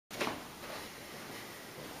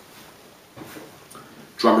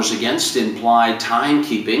Drummers Against implied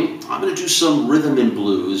timekeeping. I'm going to do some rhythm and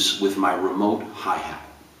blues with my remote hi-hat.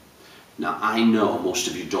 Now I know most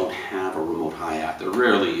of you don't have a remote hi-hat. They're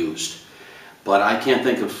rarely used. But I can't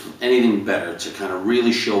think of anything better to kind of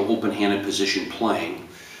really show open-handed position playing,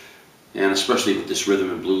 and especially with this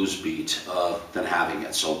rhythm and blues beat, than having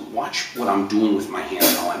it. So watch what I'm doing with my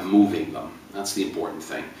hands, how I'm moving them. That's the important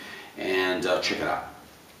thing. And check it out.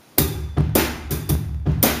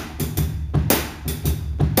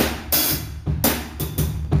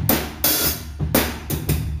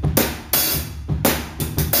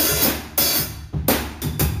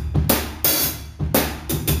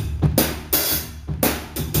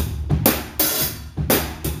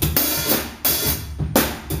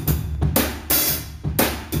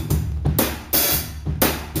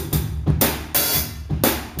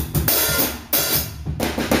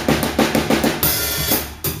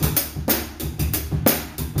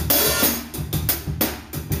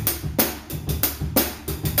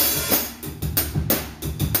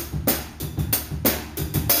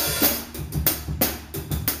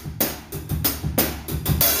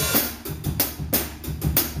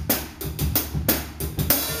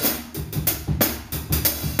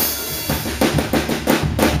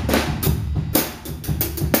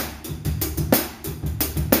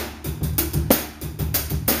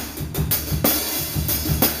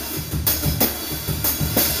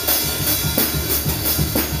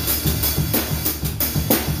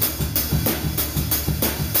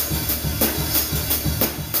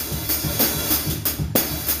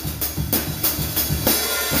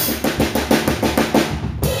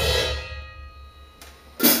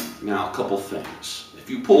 Now, a couple things. If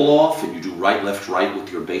you pull off and you do right, left, right with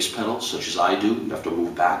your bass pedal, such as I do, you have to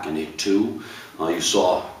move back and hit 2. You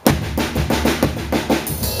saw.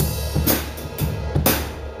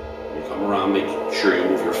 You come around, make sure you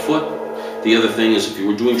move your foot. The other thing is if you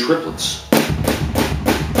were doing triplets,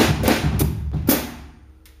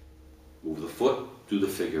 move the foot, do the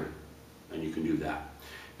figure, and you can do that.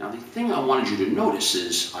 Now, the thing I wanted you to notice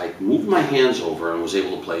is I moved my hands over and was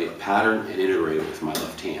able to play a pattern and integrate it with my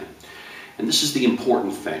left hand. And this is the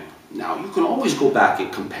important thing. Now, you can always go back and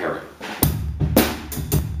compare it.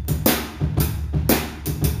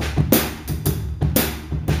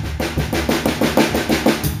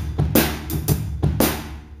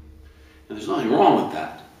 And there's nothing wrong with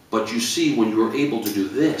that. But you see, when you're able to do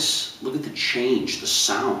this, look at the change, the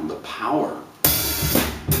sound, the power.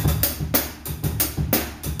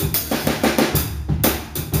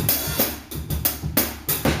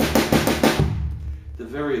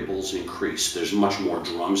 Variables increase. There's much more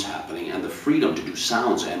drums happening, and the freedom to do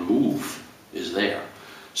sounds and move is there.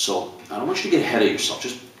 So I don't want you to get ahead of yourself.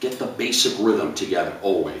 Just get the basic rhythm together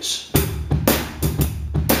always.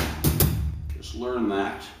 Just learn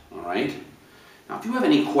that, all right? Now, if you have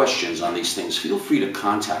any questions on these things, feel free to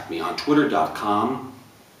contact me on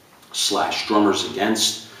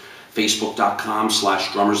twitter.com/drummersagainst,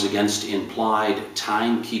 facebook.com/drummersagainst implied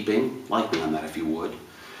timekeeping. Like me on that if you would.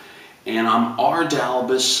 And I'm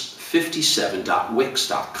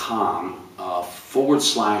rdalbus57.wix.com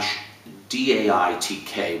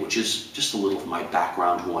 /DAITK, which is just a little of my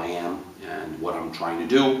background, who I am and what I'm trying to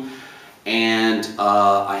do. And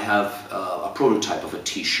I have a prototype of a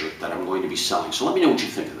t-shirt that I'm going to be selling. So let me know what you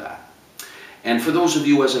think of that. And for those of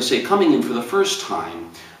you, as I say, coming in for the first time,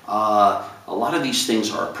 a lot of these things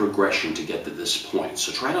are a progression to get to this point.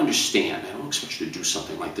 So try to understand. I don't expect you to do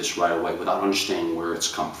something like this right away without understanding where it's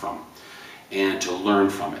come from and to learn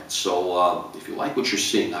from it. So if you like what you're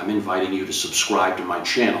seeing, I'm inviting you to subscribe to my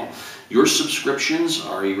channel. Your subscriptions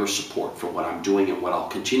are your support for what I'm doing and what I'll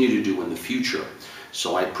continue to do in the future.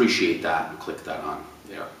 So I appreciate that, and click that on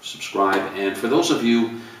there. Subscribe. And for those of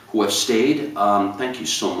you who have stayed, thank you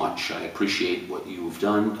so much. I appreciate what you've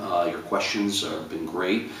done. Your questions have been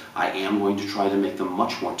great. I am going to try to make them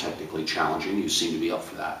much more technically challenging. You seem to be up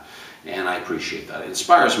for that, and I appreciate that. It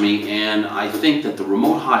inspires me, and I think that the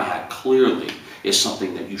remote hi-hat clearly is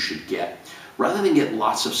something that you should get. Rather than get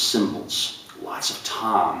lots of cymbals, lots of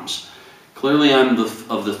toms, clearly I'm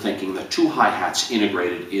of the thinking that 2 hi-hats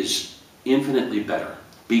integrated is infinitely better,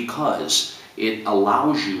 because it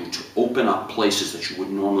allows you to open up places that you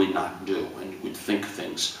would normally not do, and you would think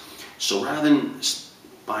things. So rather than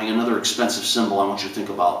buying another expensive cymbal, I want you to think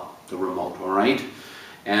about the remote, all right?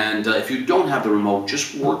 And if you don't have the remote,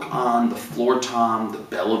 just work on the floor tom, the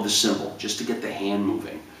bell of the cymbal, just to get the hand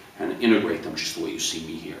moving and integrate them just the way you see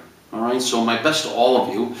me here. All right, so my best to all of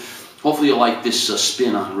you. Hopefully you like this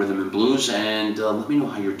spin on rhythm and blues, and let me know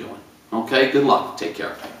how you're doing. Okay, good luck. Take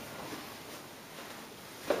care.